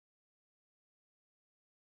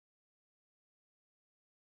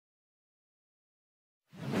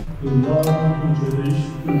to love and to cherish,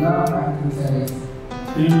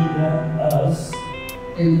 till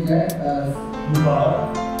that us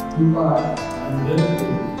depart, and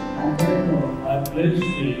therefore I pledge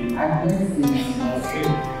thee my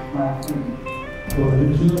faith, for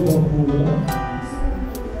richer or poorer,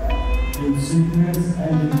 in sickness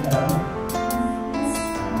and in health,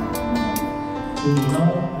 to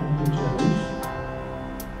love and to cherish,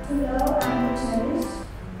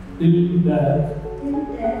 till death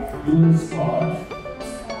do us part,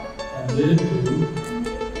 and thereto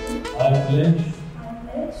I pledge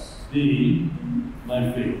thee my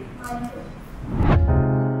faith.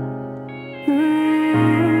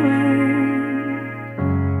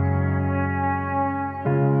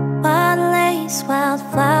 Wild lace,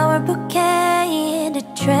 wildflower bouquet, and a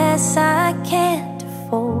dress I can't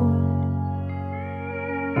afford.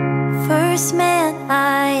 First man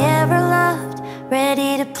I ever loved,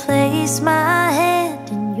 ready to place my hand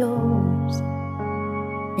in yours.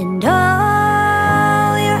 And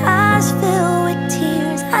all your eyes fill with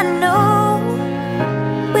tears. I know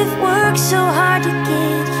we've worked so hard to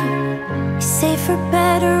get here. You say for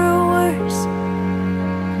better or worse,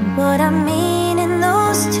 and what I mean in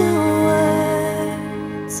those two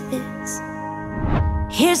words is,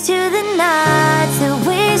 here's to the nights that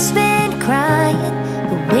we spent crying,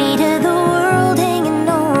 the weight of the world hanging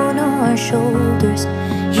on our shoulders.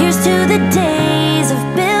 Here's to the days of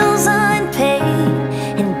bills unpaid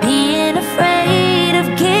and being afraid of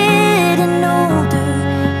getting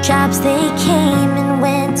older. Jobs, they came and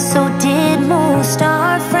went, so did most.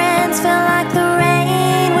 Our friends felt like the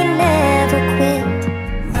rain would never quit.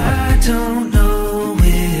 I don't know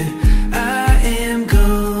where I am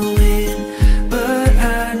going, but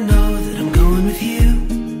I know that I'm going with you.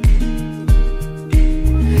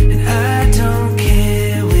 And I don't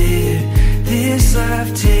care where this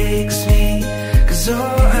life takes me.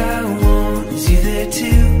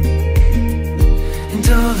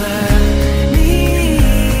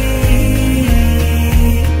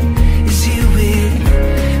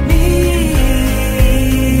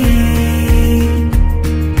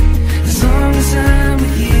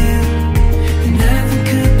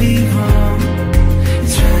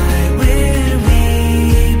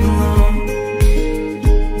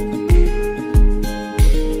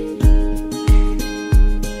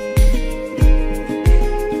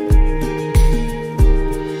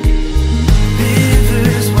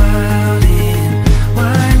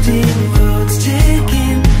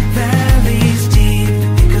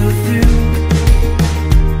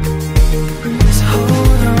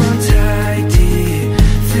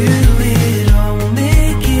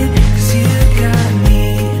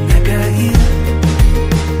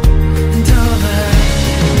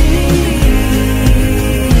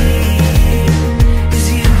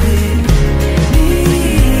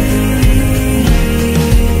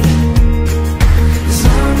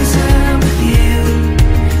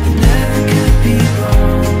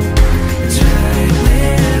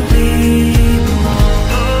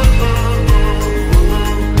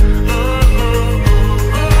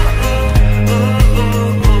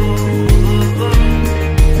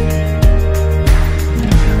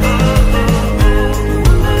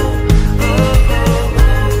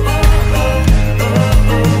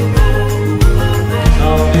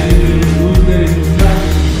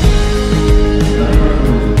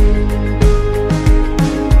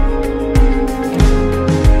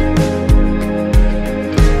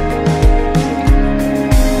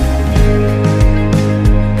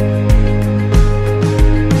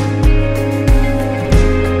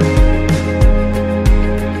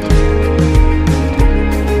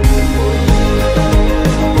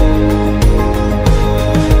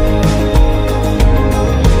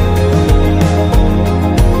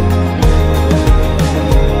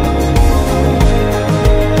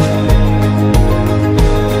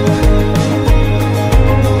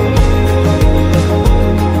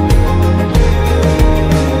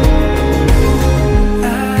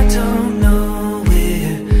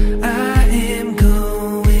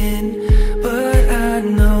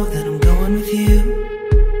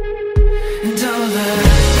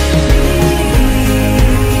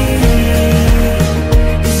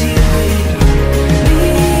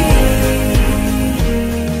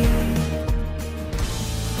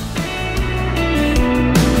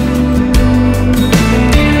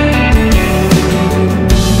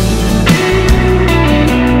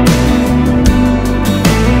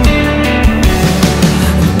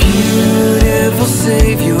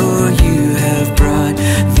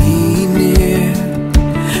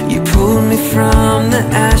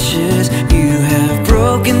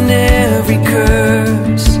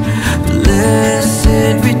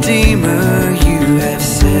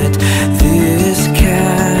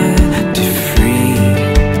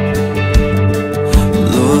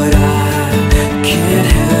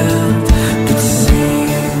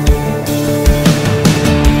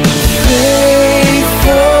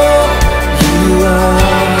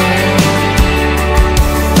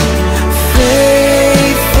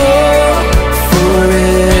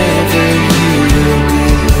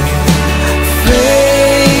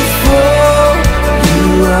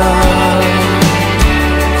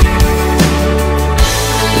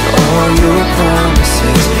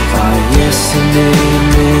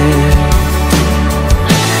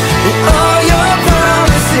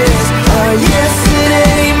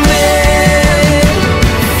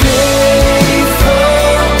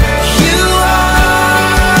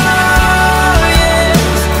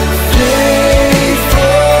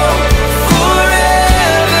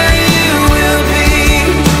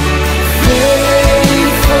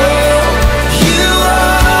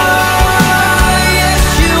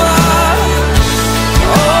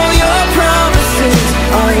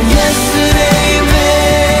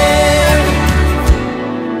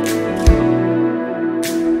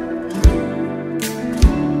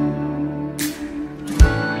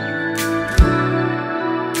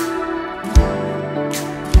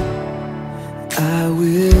 I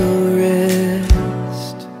will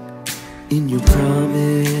rest in your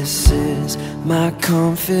promises. My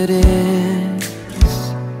confidence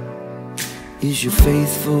is your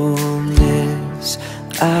faithfulness.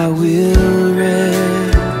 I will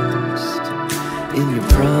rest in your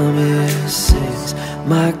promises.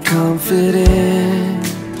 My confidence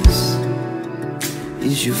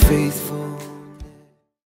is your faithfulness.